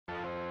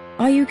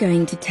Are you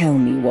going to tell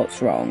me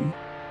what's wrong?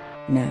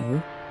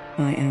 No,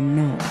 I am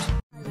not.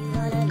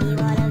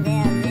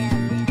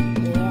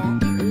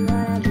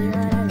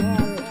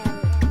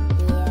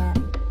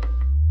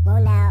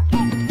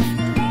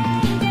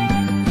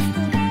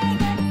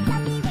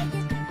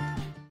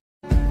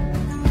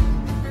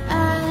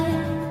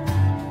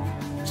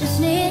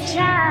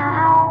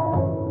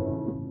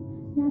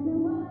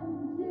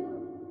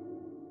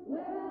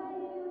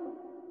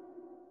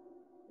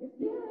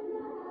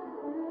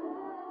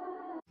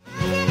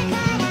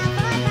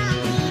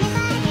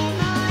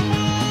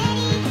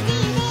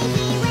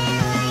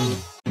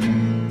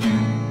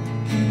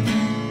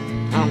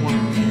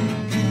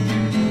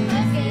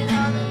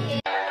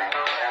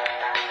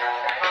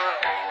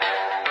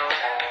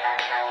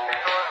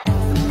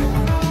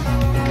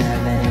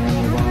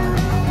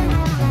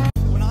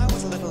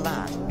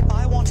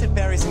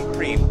 Berries and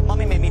cream.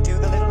 Mummy made me do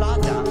the little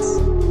art dance.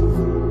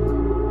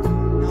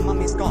 Now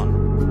Mummy's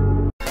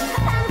gone.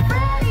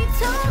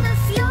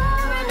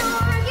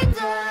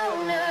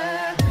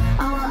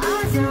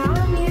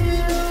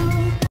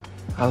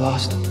 I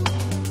lost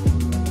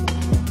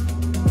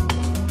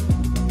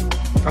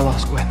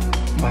Gwen.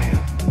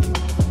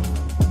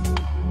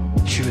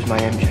 She was my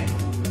MJ.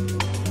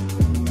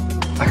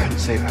 I couldn't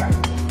save her.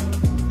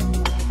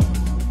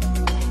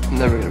 I'm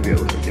never gonna be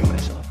able to forgive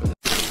myself for this.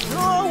 It's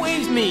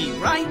always me,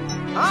 right?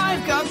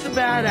 I've got the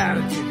bad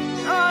attitude.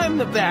 I'm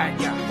the bad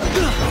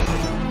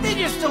guy. They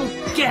just don't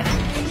get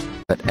it.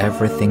 But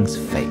everything's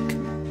fake.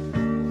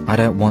 I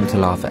don't want to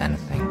laugh at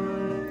anything.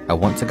 I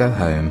want to go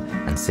home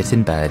and sit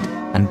in bed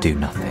and do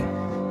nothing.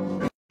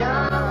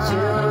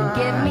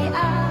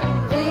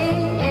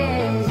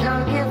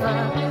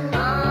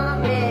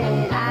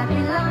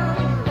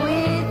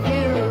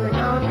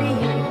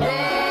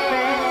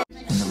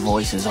 And the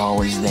voice is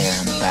always there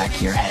in the back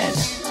of your head.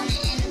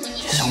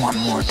 Just one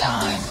more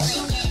time,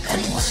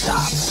 and we'll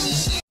stop.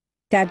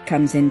 Dad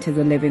comes into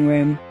the living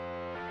room.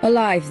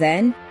 Alive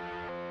then?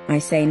 I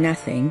say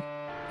nothing,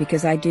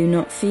 because I do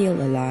not feel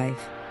alive.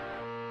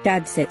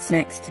 Dad sits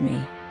next to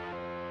me.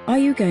 Are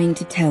you going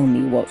to tell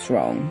me what's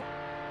wrong?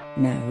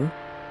 No,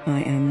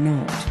 I am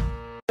not.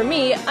 For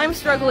me, I'm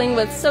struggling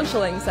with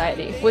social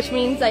anxiety, which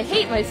means I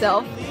hate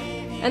myself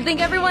and think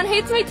everyone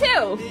hates me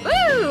too.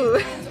 Woo!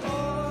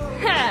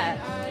 Ha!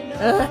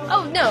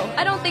 Oh no,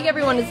 I don't think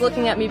everyone is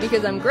looking at me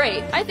because I'm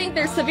great. I think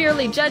they're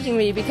severely judging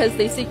me because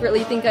they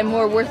secretly think I'm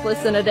more worthless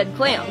than a dead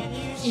clown.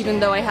 Even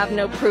though I have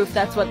no proof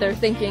that's what they're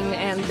thinking,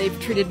 and they've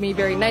treated me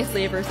very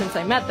nicely ever since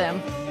I met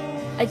them.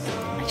 I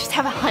just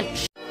have a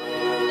hunch.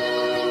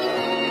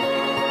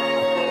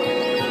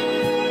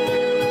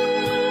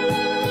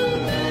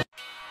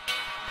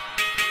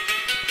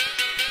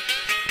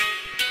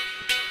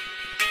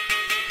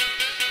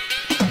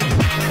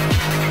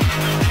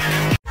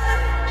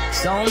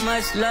 So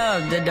much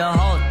love that the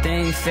whole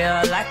thing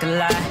felt like a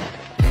lie.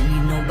 Don't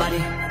need nobody.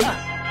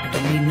 I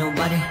don't need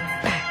nobody.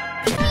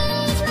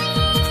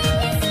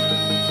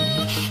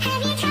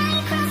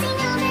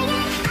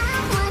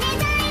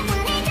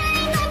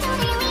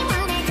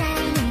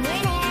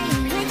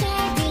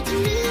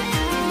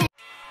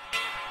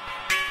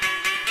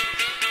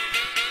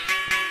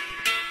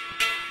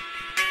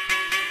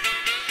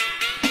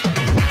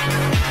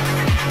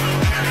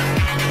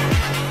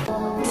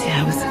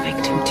 I was a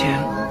victim too,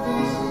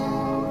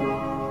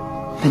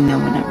 but no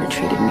one ever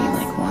treated me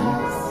like one.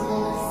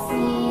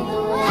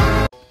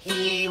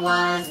 He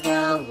was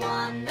the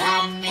one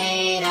that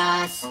made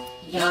us.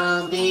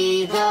 You'll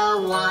be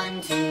the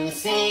one to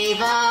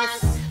save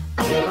us.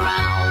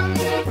 Around,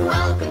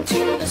 welcome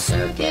to the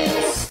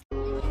circus.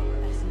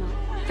 That's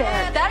not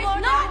fair. That is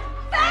not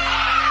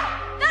fair!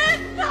 That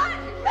is not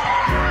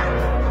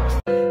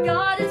fair!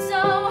 God, it's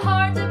so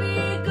hard to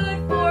be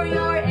good for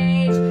your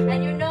age,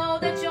 and you know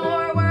that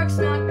your work's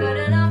not good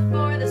enough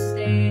for the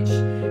stage.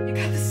 You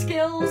got the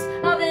skills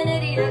of an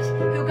idiot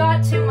who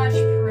got too much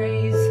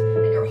praise,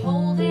 and your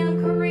whole damn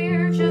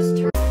career just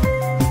turned.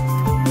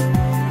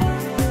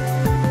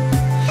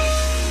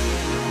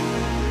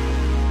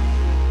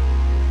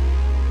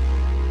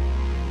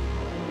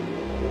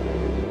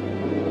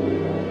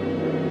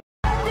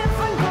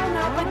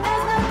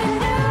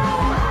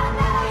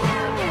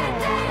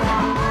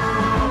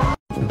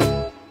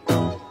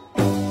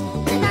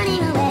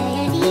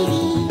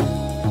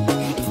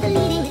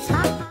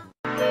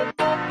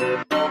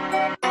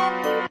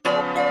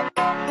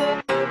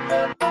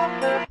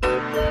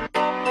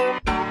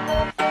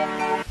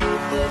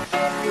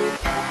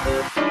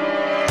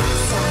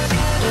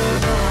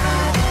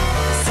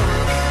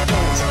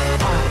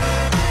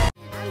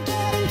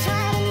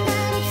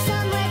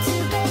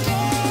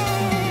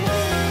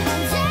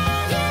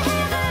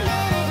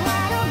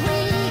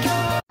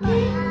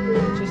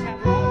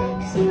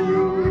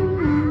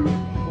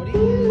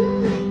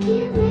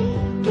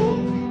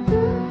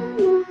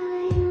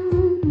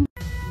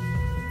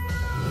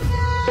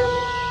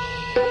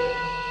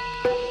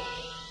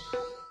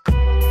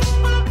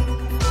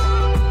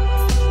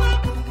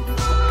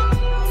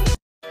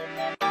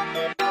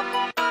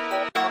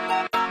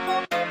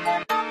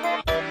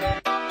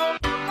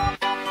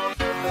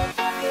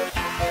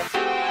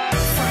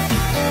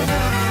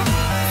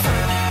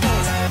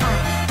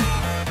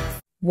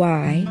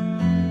 Why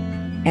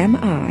am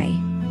I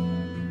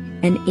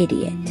an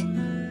idiot?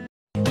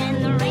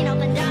 When the rain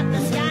opened up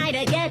the sky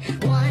to get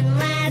one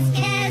last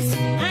kiss,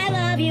 I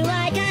love you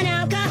like an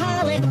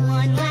alcoholic.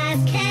 One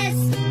last kiss,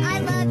 I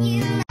love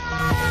you.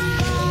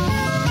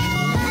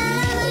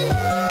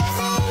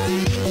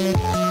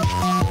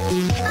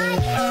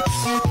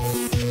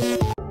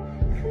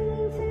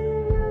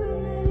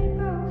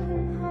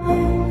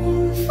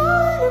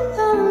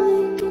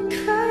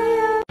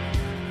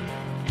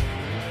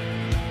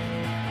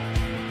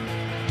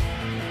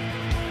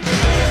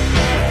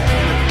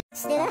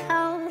 Still at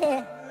home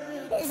here.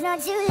 It's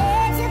not too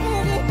late to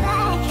build it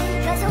back.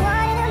 'Cause I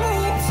wanted a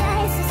million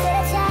chances. Still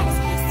a chance,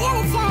 still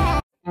a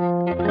chance.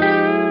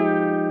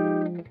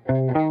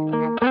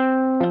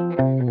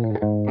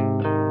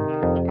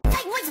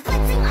 Take what's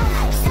blitzing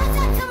on. Shout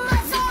out to my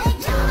soul. They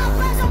kill my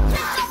present.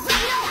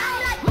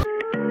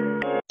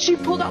 She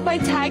pulled out my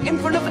tag in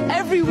front of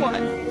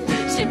everyone.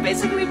 She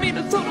basically made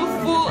a total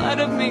fool out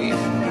of me.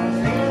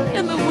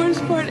 And the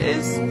worst part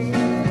is,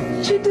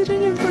 she did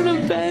it in front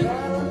of Ben.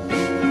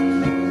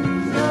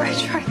 I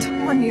tried to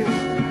warn you.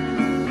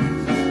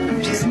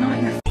 I'm just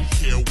not your. Don't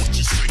care what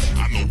you say.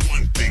 I know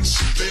one thing.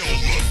 They'll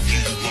love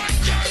you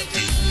like I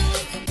do.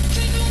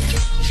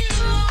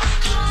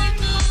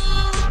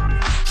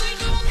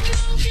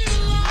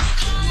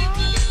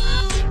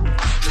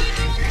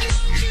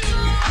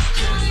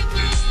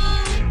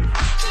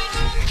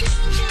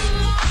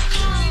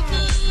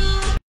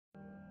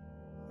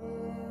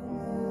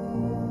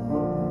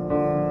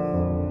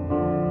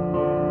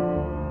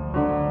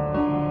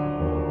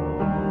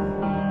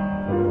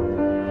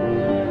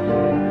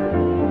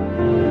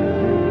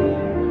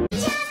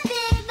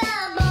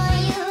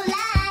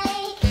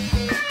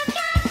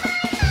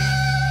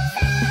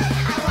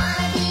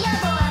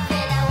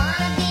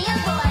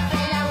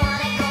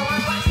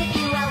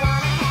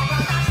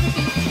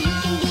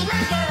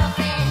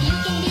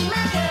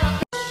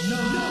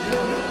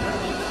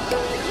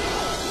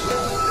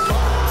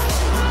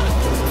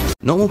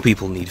 Normal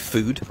people need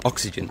food,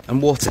 oxygen,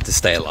 and water to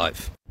stay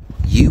alive.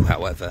 You,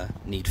 however,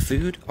 need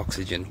food,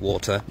 oxygen,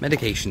 water,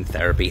 medication,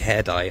 therapy,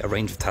 hair dye, a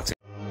range of tattoos.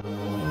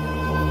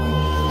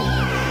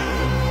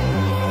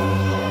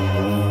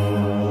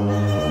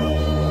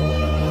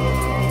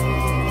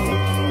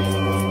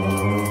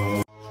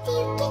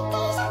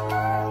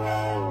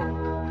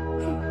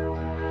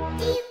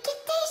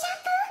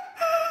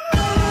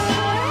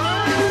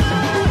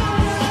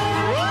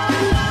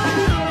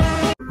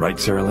 Right,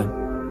 Sarah Lynn?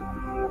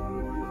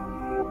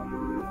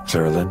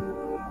 Sarah Lynn?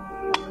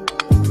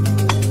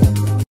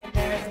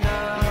 There's no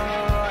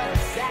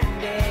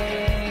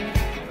ascending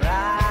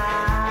rise.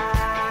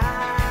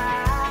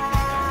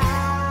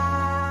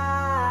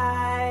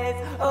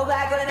 Oh,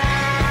 back when I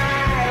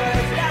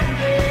was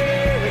younger,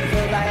 was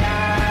told by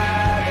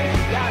other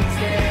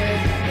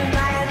youngsters, you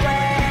might as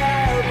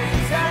well be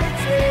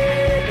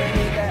sunset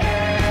beneath the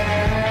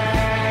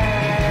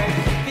earth.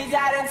 'Cause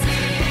I don't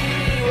see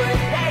what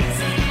they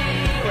see,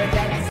 what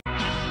they see.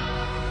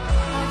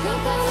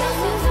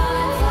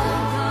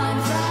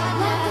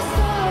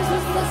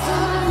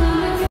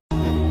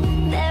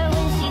 There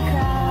when she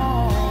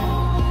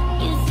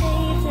cried, you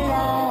saved her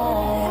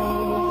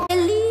life. You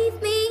leave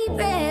me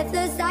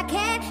breathless, I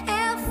can't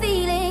help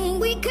feeling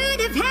we could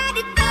have had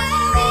it all.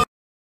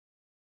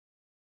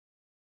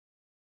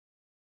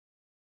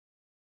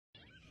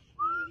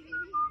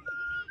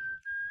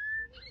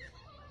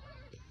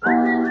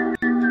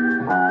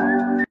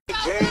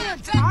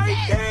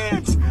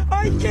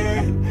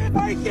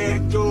 I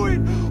can't do it.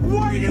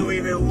 Why do you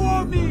even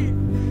want me?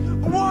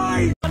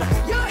 Why?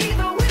 You're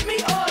either with me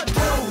or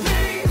don't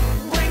me.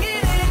 Bring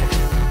it in.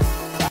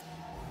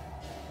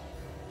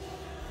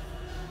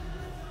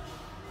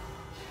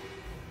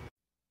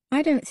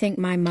 I don't think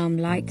my mum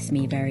likes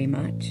me very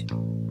much.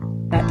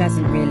 That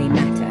doesn't really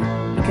matter,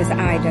 because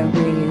I don't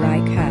really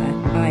like her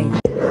either.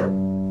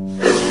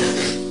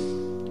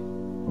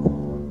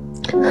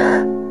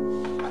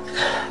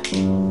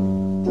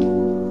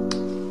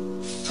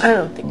 I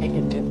don't think I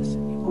can do this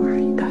anymore,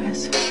 you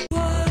guys.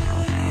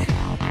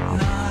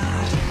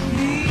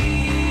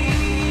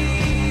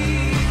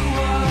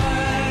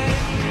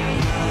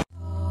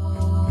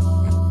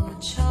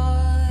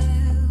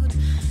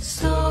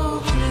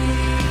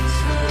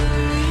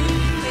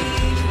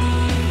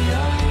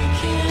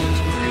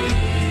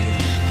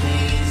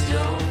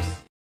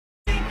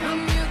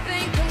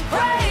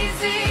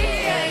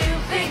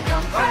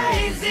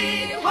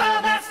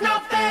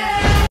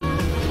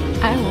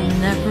 I will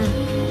never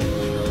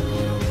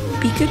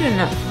be good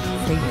enough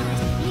for you,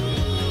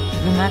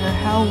 no matter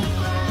how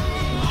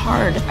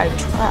hard I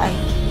try.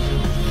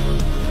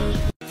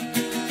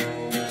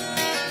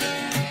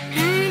 I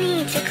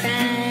need to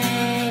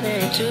cry, but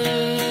I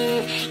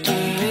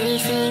can't really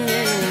sing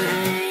the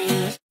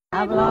lines.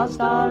 I've lost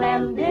all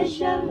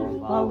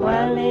ambition for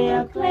worldly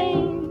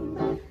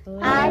acclaim.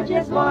 I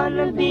just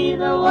wanna be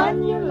the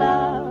one you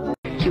love.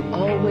 You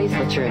always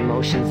let your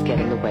emotions get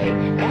in the way.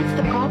 That's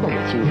the problem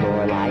with you,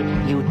 Lorelai.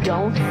 You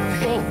don't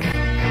think.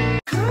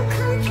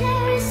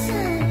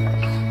 Comparison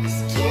is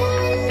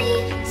killing me.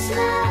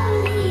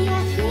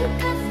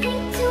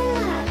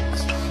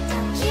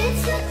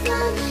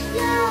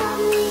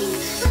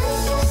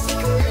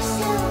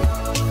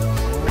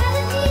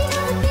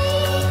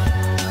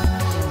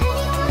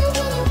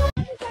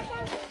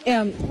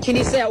 Can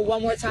you say it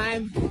one more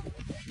time?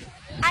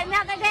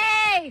 Another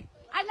day,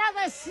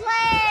 another sleigh.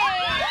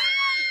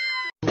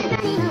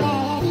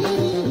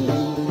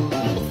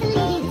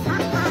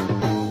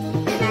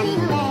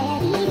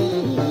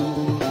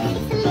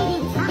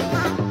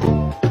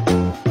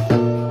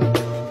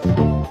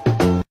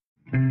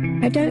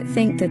 I don't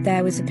think that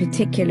there was a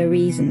particular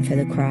reason for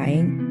the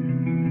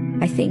crying.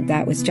 I think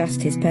that was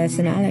just his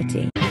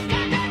personality.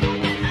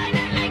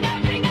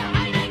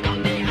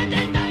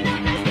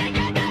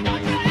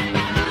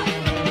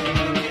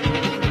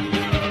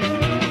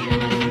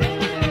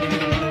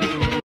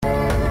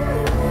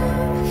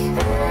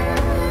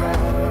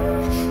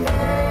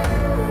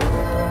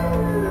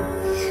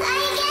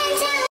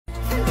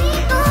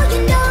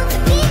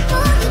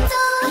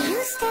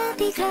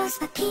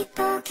 But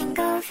people can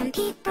go from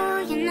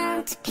people you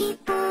know to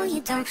people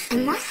you don't.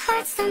 And what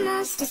hurts the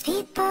most is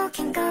people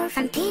can go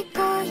from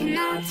people you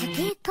know to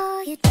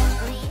people you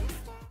don't.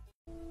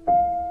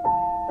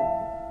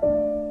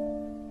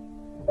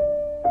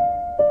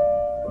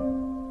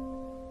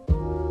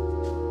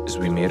 As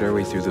we made our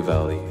way through the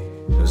valley,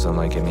 it was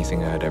unlike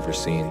anything I had ever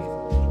seen.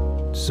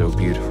 So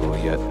beautiful,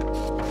 yet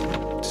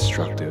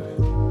destructive.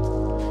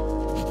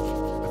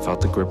 I felt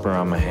the grip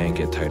around my hand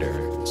get tighter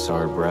and saw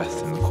her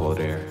breath in the cold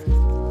air.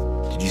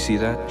 Did you see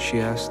that? She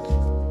asked.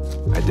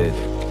 I did.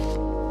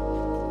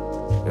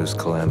 It was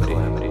calamity.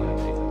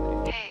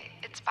 Hey,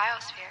 it's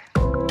Biosphere.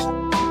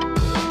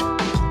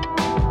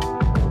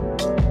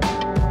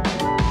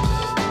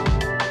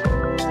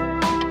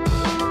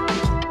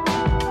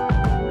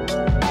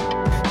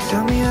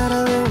 Tell me how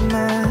to live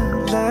my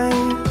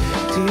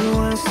life. Do you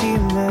wanna see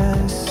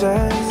my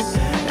side?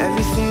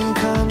 Everything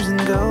comes and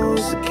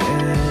goes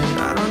again.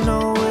 I don't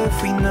know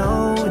if we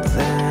know it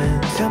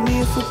then. Tell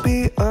me if we'll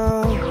be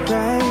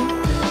alright.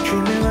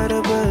 Dreaming right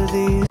above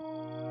these.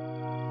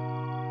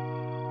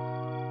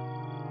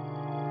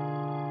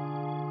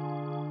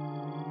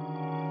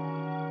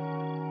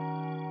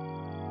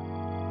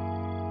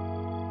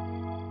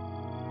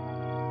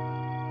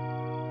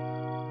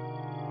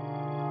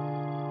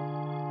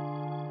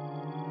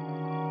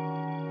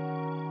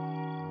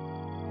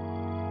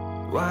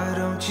 Why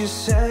don't you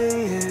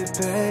say it,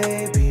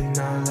 baby?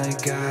 Not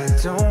like I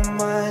don't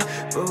mind,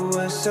 but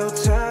we're so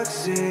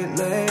toxic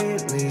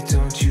lately.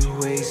 Don't you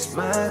waste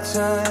my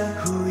time.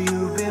 Who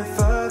you been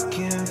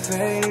fucking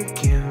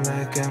faking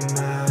like I'm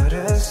out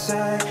of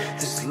sight?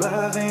 This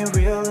love ain't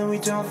real and we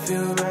don't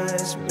feel right.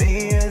 It's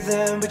me or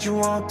them, but you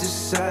won't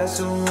decide.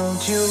 So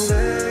won't you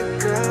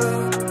let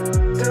go?